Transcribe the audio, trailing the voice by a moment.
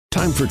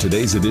Time for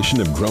today's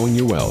edition of Growing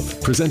Your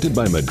Wealth, presented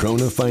by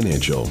Madrona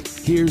Financial.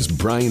 Here's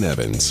Brian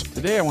Evans.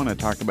 Today I want to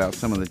talk about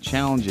some of the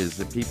challenges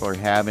that people are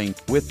having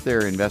with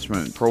their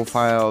investment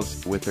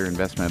profiles, with their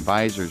investment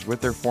advisors, with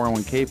their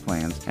 401k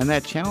plans. And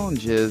that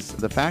challenge is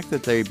the fact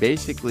that they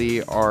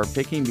basically are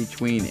picking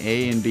between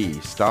A and B,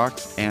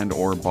 stocks and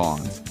or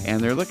bonds.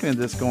 And they're looking at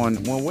this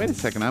going, well, wait a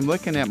second, I'm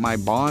looking at my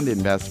bond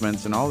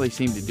investments and all they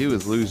seem to do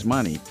is lose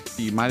money.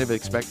 You might have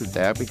expected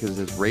that because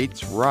as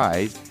rates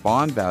rise,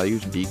 bond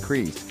values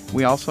decrease.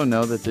 We also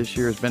know that this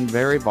year has been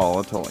very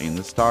volatile in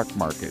the stock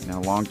market.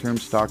 Now, long-term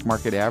stock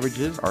market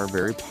averages are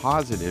very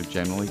positive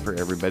generally for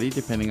everybody,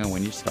 depending on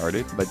when you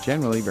started, but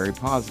generally very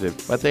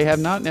positive. But they have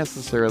not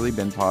necessarily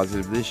been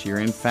positive this year.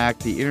 In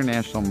fact, the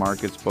international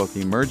markets, both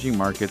the emerging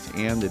markets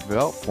and the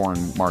developed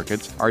foreign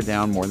markets, are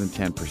down more than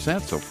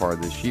 10% so far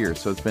this year.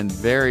 So it's been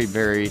very,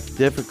 very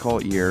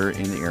difficult year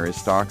in the area of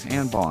stocks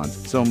and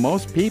bonds. So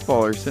most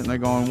people are sitting there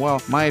going,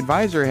 well, my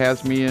advisor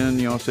has me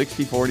in,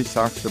 60-40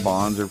 stocks to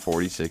bonds or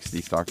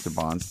 40-60 stocks to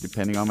bonds,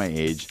 depending on my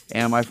age.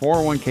 And my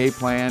 401k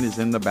plan is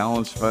in the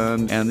balanced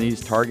fund and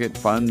these target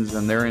funds,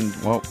 and they're in,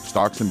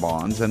 stocks and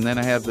bonds. And then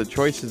I have the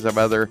choices of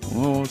other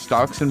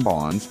stocks and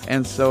bonds.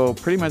 And so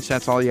pretty much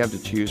that's all you have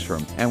to choose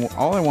from. And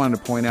all I wanted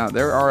to point out,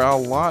 there are a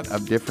lot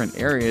of different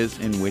areas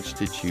in which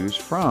to choose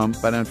from,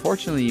 but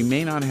unfortunately you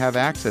may not have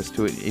access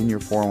to it in your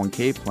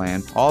 401k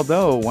plan.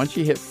 Although once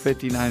you hit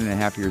 59 and a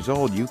half years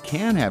old, you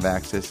can have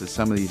access to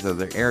some of these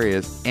other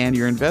areas, and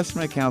your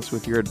investment accounts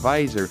with your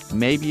advisor,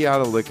 maybe you ought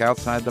to look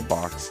outside the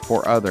box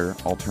for other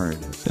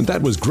alternatives. And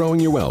that was Growing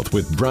Your Wealth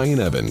with Brian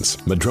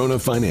Evans, Madrona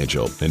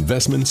Financial.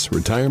 Investments,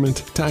 retirement,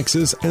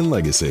 taxes, and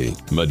legacy.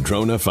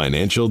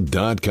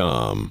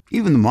 MadronaFinancial.com.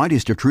 Even the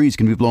mightiest of trees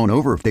can be blown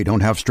over if they don't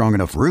have strong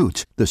enough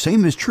roots. The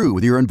same is true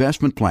with your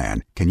investment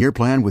plan. Can your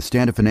plan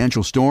withstand a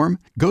financial storm?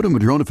 Go to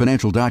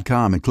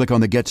MadronaFinancial.com and click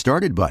on the Get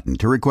Started button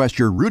to request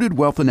your Rooted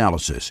Wealth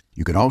Analysis.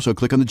 You can also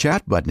click on the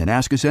chat button and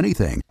ask us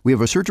anything. We have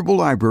a searchable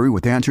library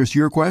with answers to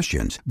your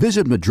questions.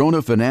 Visit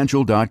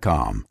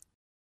MadronaFinancial.com.